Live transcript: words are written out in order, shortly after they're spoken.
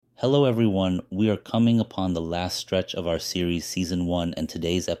Hello, everyone. We are coming upon the last stretch of our series, Season 1, and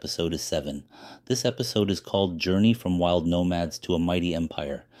today's episode is 7. This episode is called Journey from Wild Nomads to a Mighty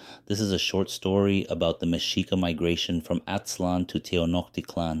Empire. This is a short story about the Mexica migration from Aztlan to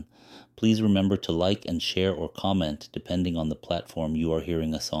Tenochtitlan. Please remember to like and share or comment depending on the platform you are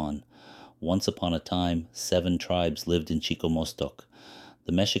hearing us on. Once upon a time, 7 tribes lived in Chicomostoc.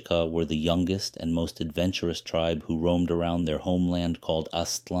 The Mexica were the youngest and most adventurous tribe who roamed around their homeland called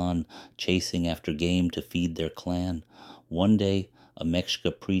Aztlan, chasing after game to feed their clan. One day, a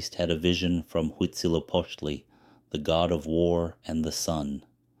Mexica priest had a vision from Huitzilopochtli, the god of war and the sun.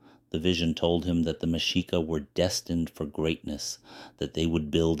 The vision told him that the Mexica were destined for greatness, that they would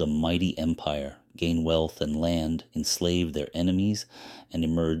build a mighty empire, gain wealth and land, enslave their enemies, and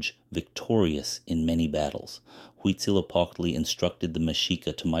emerge victorious in many battles. Huitzilopochtli instructed the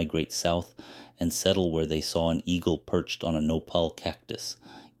Mexica to migrate south and settle where they saw an eagle perched on a nopal cactus,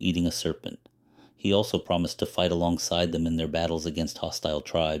 eating a serpent. He also promised to fight alongside them in their battles against hostile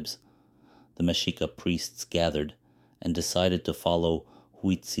tribes. The Mexica priests gathered and decided to follow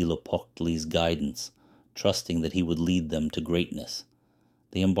Huitzilopochtli's guidance, trusting that he would lead them to greatness.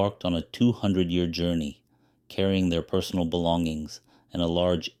 They embarked on a 200-year journey, carrying their personal belongings and a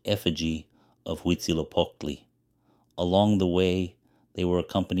large effigy of Huitzilopochtli. Along the way, they were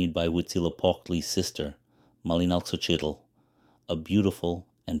accompanied by Huitzilopochtli's sister, Malinalxochitl, a beautiful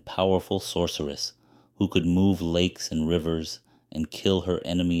and powerful sorceress who could move lakes and rivers and kill her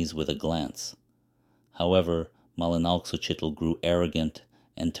enemies with a glance. However, Malinalxochitl grew arrogant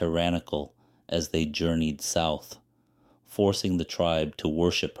and tyrannical as they journeyed south, forcing the tribe to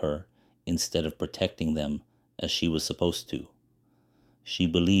worship her instead of protecting them as she was supposed to. She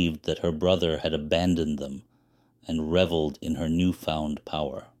believed that her brother had abandoned them and reveled in her newfound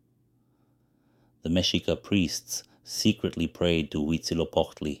power. The Mexica priests secretly prayed to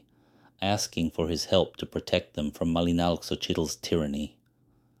Huitzilopochtli, asking for his help to protect them from Malinalxochitl's tyranny.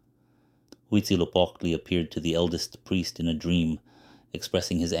 Huitzilopochtli appeared to the eldest priest in a dream,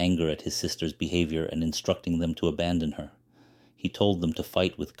 expressing his anger at his sister's behavior and instructing them to abandon her. He told them to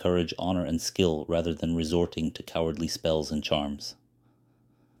fight with courage, honor, and skill rather than resorting to cowardly spells and charms.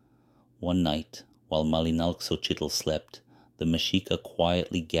 One night, while Malinalxochitl slept, the Mexica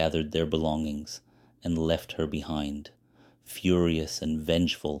quietly gathered their belongings and left her behind. Furious and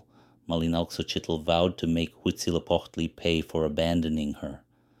vengeful, Malinalxochitl vowed to make Huitzilopochtli pay for abandoning her.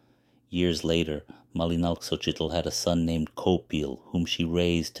 Years later, Malinalxochitl had a son named Copil, whom she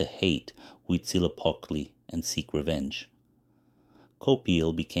raised to hate Huitzilopochtli and seek revenge.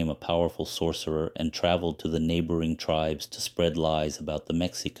 Copil became a powerful sorcerer and traveled to the neighboring tribes to spread lies about the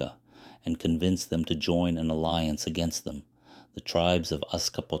Mexica and convince them to join an alliance against them. The tribes of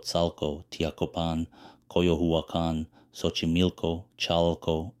Azcapotzalco, Tiacopan, Coyohuacan, Xochimilco,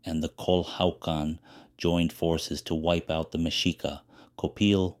 Chalco, and the Colhaucan joined forces to wipe out the Mexica.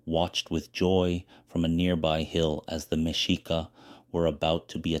 Copil watched with joy from a nearby hill as the Mexica were about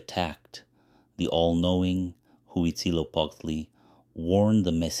to be attacked. The all-knowing Huitzilopochtli warned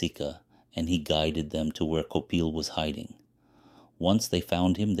the Mexica, and he guided them to where Copil was hiding. Once they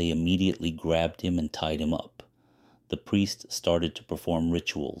found him, they immediately grabbed him and tied him up. The priest started to perform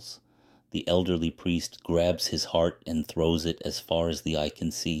rituals. The elderly priest grabs his heart and throws it as far as the eye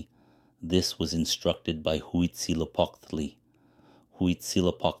can see. This was instructed by Huitzilopochtli.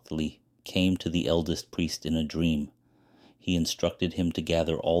 Huitzilopochtli came to the eldest priest in a dream. He instructed him to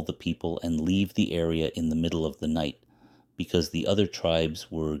gather all the people and leave the area in the middle of the night, because the other tribes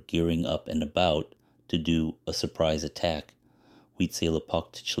were gearing up and about to do a surprise attack.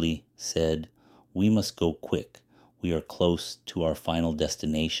 Huitzilopochtli said, "We must go quick. We are close to our final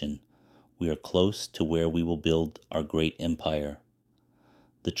destination. We are close to where we will build our great empire."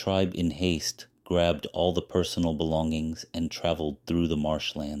 The tribe in haste grabbed all the personal belongings and traveled through the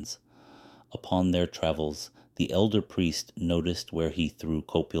marshlands. Upon their travels, the elder priest noticed where he threw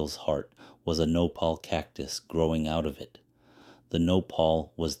Copil's heart was a nopal cactus growing out of it. The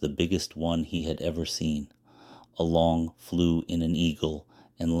nopal was the biggest one he had ever seen. Along flew in an eagle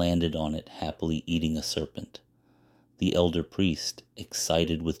and landed on it, happily eating a serpent. The elder priest,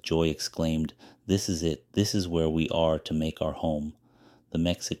 excited with joy, exclaimed, "This is it. This is where we are to make our home." The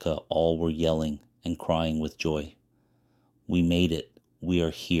Mexica all were yelling and crying with joy. "We made it. We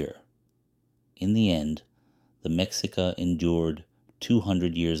are here." In the end, the Mexica endured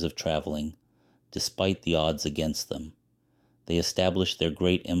 200 years of traveling, despite the odds against them. They established their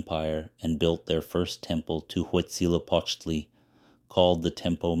great empire and built their first temple to Huitzilopochtli, called the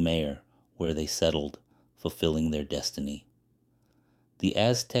Tempo Mayor, where they settled, fulfilling their destiny. The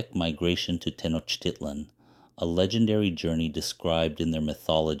Aztec migration to Tenochtitlan, A legendary journey described in their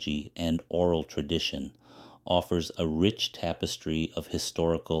mythology and oral tradition offers a rich tapestry of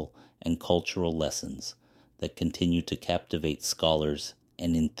historical and cultural lessons that continue to captivate scholars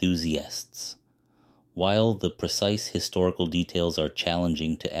and enthusiasts. While the precise historical details are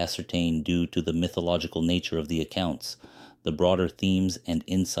challenging to ascertain due to the mythological nature of the accounts, the broader themes and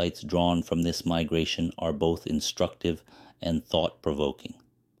insights drawn from this migration are both instructive and thought-provoking.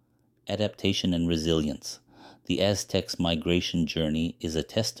 Adaptation and resilience. The Aztecs' migration journey is a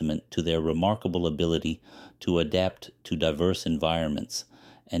testament to their remarkable ability to adapt to diverse environments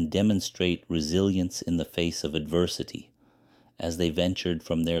and demonstrate resilience in the face of adversity. As they ventured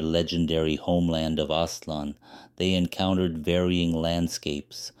from their legendary homeland of Aztlan, they encountered varying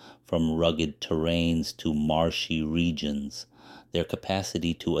landscapes, from rugged terrains to marshy regions. Their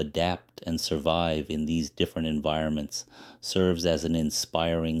capacity to adapt and survive in these different environments serves as an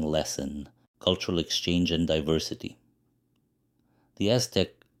inspiring lesson. Cultural exchange and diversity. The Aztec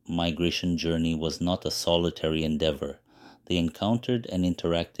migration journey was not a solitary endeavor. They encountered and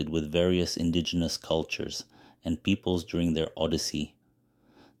interacted with various indigenous cultures and peoples during their odyssey.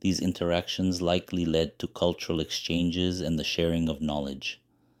 These interactions likely led to cultural exchanges and the sharing of knowledge.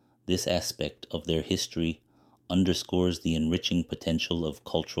 This aspect of their history underscores the enriching potential of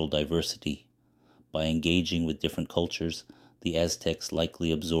cultural diversity. By engaging with different cultures, the Aztecs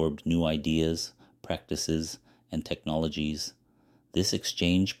likely absorbed new ideas, practices, and technologies. This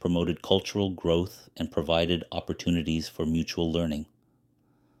exchange promoted cultural growth and provided opportunities for mutual learning.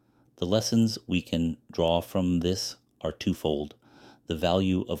 The lessons we can draw from this are twofold: the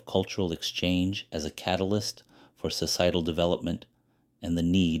value of cultural exchange as a catalyst for societal development, and the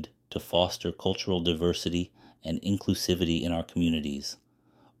need to foster cultural diversity and inclusivity in our communities.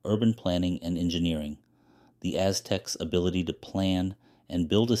 Urban planning and engineering. The Aztecs' ability to plan and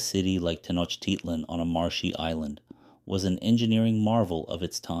build a city like Tenochtitlan on a marshy island was an engineering marvel of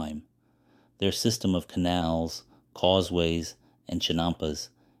its time. Their system of canals, causeways, and chinampas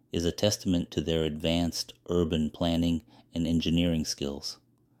is a testament to their advanced urban planning and engineering skills.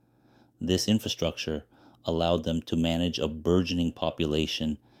 This infrastructure allowed them to manage a burgeoning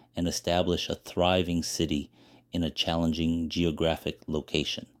population and establish a thriving city in a challenging geographic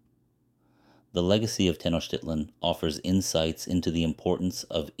location. The legacy of Tenochtitlan offers insights into the importance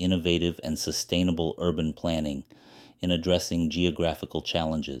of innovative and sustainable urban planning in addressing geographical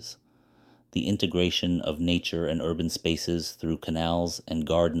challenges. The integration of nature and urban spaces through canals and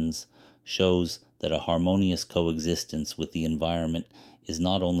gardens shows that a harmonious coexistence with the environment is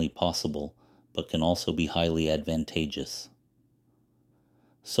not only possible, but can also be highly advantageous.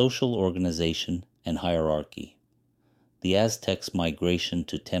 Social organization and hierarchy. The Aztecs' migration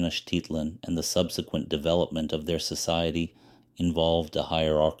to Tenochtitlan and the subsequent development of their society involved a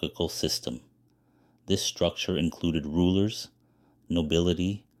hierarchical system. This structure included rulers,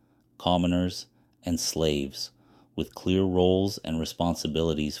 nobility, commoners, and slaves, with clear roles and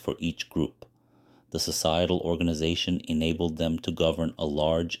responsibilities for each group. The societal organization enabled them to govern a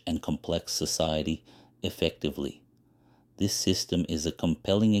large and complex society effectively. This system is a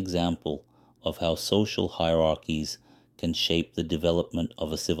compelling example of how social hierarchies can shape the development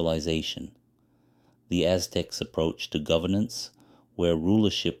of a civilization. The Aztecs' approach to governance, where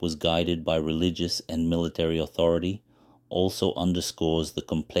rulership was guided by religious and military authority, also underscores the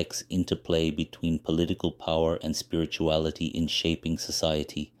complex interplay between political power and spirituality in shaping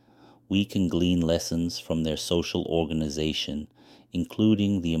society. We can glean lessons from their social organization,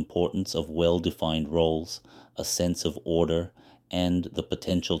 including the importance of well-defined roles, a sense of order, and the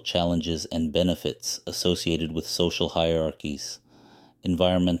potential challenges and benefits associated with social hierarchies.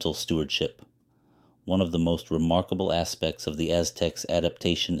 Environmental stewardship. One of the most remarkable aspects of the Aztecs'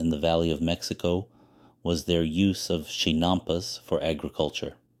 adaptation in the Valley of Mexico was their use of chinampas for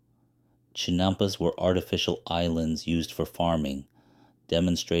agriculture. Chinampas were artificial islands used for farming,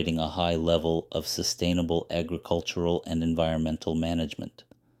 demonstrating a high level of sustainable agricultural and environmental management.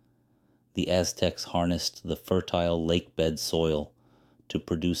 The Aztecs harnessed the fertile lakebed soil to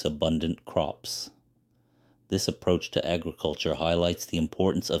produce abundant crops. This approach to agriculture highlights the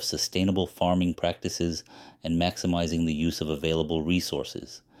importance of sustainable farming practices and maximizing the use of available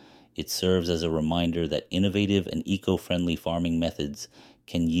resources. It serves as a reminder that innovative and eco-friendly farming methods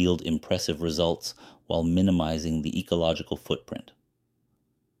can yield impressive results while minimizing the ecological footprint.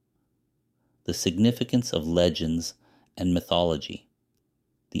 The significance of legends and mythology.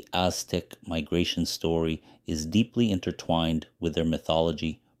 The Aztec migration story is deeply intertwined with their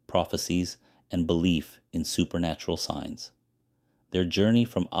mythology, prophecies, and belief in supernatural signs. Their journey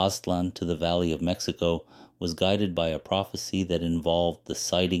from Aztlan to the Valley of Mexico was guided by a prophecy that involved the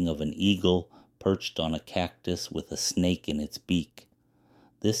sighting of an eagle perched on a cactus with a snake in its beak.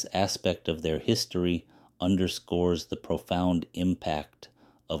 This aspect of their history underscores the profound impact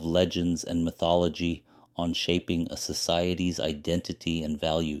of legends and mythology on shaping a society's identity and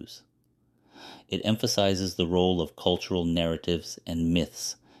values. It emphasizes the role of cultural narratives and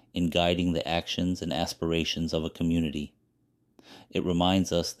myths in guiding the actions and aspirations of a community. It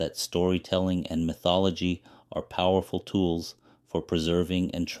reminds us that storytelling and mythology are powerful tools for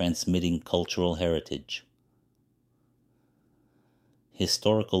preserving and transmitting cultural heritage.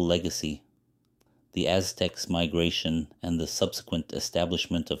 Historical legacy. The Aztecs' migration and the subsequent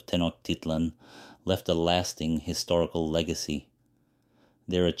establishment of Tenochtitlan left a lasting historical legacy.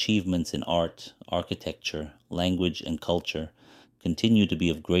 Their achievements in art, architecture, language, and culture continue to be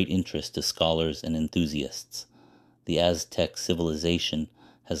of great interest to scholars and enthusiasts. The Aztec civilization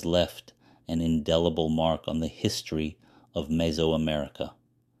has left an indelible mark on the history of Mesoamerica.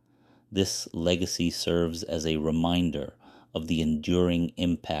 This legacy serves as a reminder of the enduring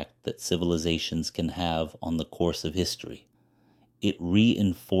impact that civilizations can have on the course of history. It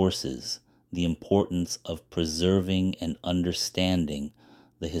reinforces the importance of preserving and understanding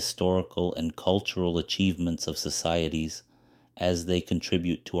the historical and cultural achievements of societies as they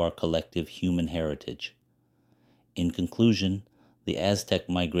contribute to our collective human heritage. In conclusion, the Aztec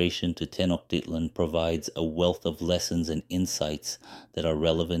migration to Tenochtitlan provides a wealth of lessons and insights that are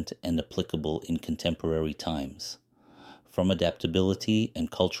relevant and applicable in contemporary times. From adaptability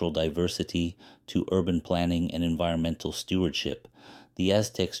and cultural diversity to urban planning and environmental stewardship, the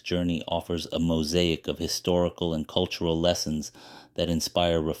Aztecs' journey offers a mosaic of historical and cultural lessons that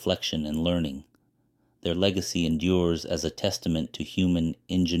inspire reflection and learning. Their legacy endures as a testament to human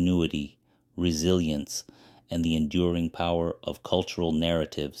ingenuity, resilience, and the enduring power of cultural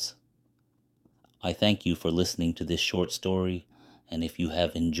narratives. I thank you for listening to this short story, and if you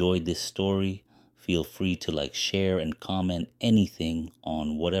have enjoyed this story, feel free to share and comment anything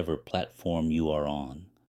on whatever platform you are on.